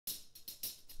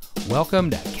Welcome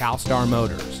to CalStar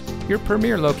Motors, your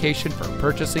premier location for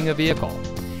purchasing a vehicle.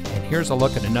 And here's a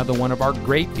look at another one of our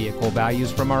great vehicle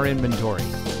values from our inventory,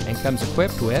 and comes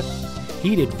equipped with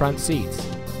heated front seats,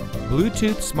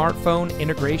 Bluetooth smartphone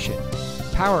integration,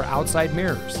 power outside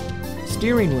mirrors,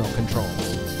 steering wheel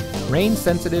controls,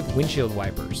 rain-sensitive windshield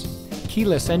wipers,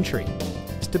 keyless entry,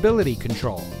 stability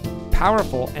control,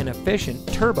 powerful and efficient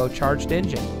turbocharged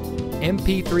engine,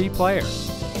 MP3 player,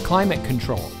 climate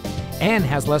control, and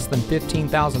has less than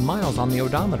 15,000 miles on the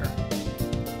odometer.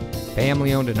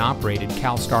 Family-owned and operated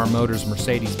CalStar Motors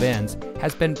Mercedes-Benz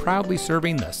has been proudly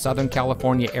serving the Southern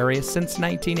California area since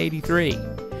 1983.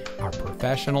 Our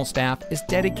professional staff is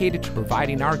dedicated to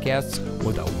providing our guests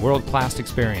with a world-class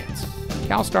experience.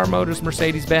 CalStar Motors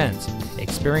Mercedes-Benz,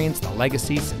 experience the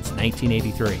legacy since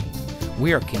 1983.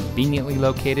 We are conveniently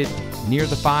located near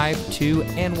the 5, 2,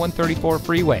 and 134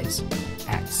 freeways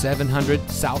at 700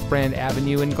 South Brand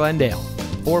Avenue in Glendale,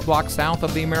 4 blocks south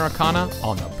of the Americana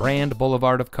on the Brand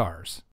Boulevard of Cars.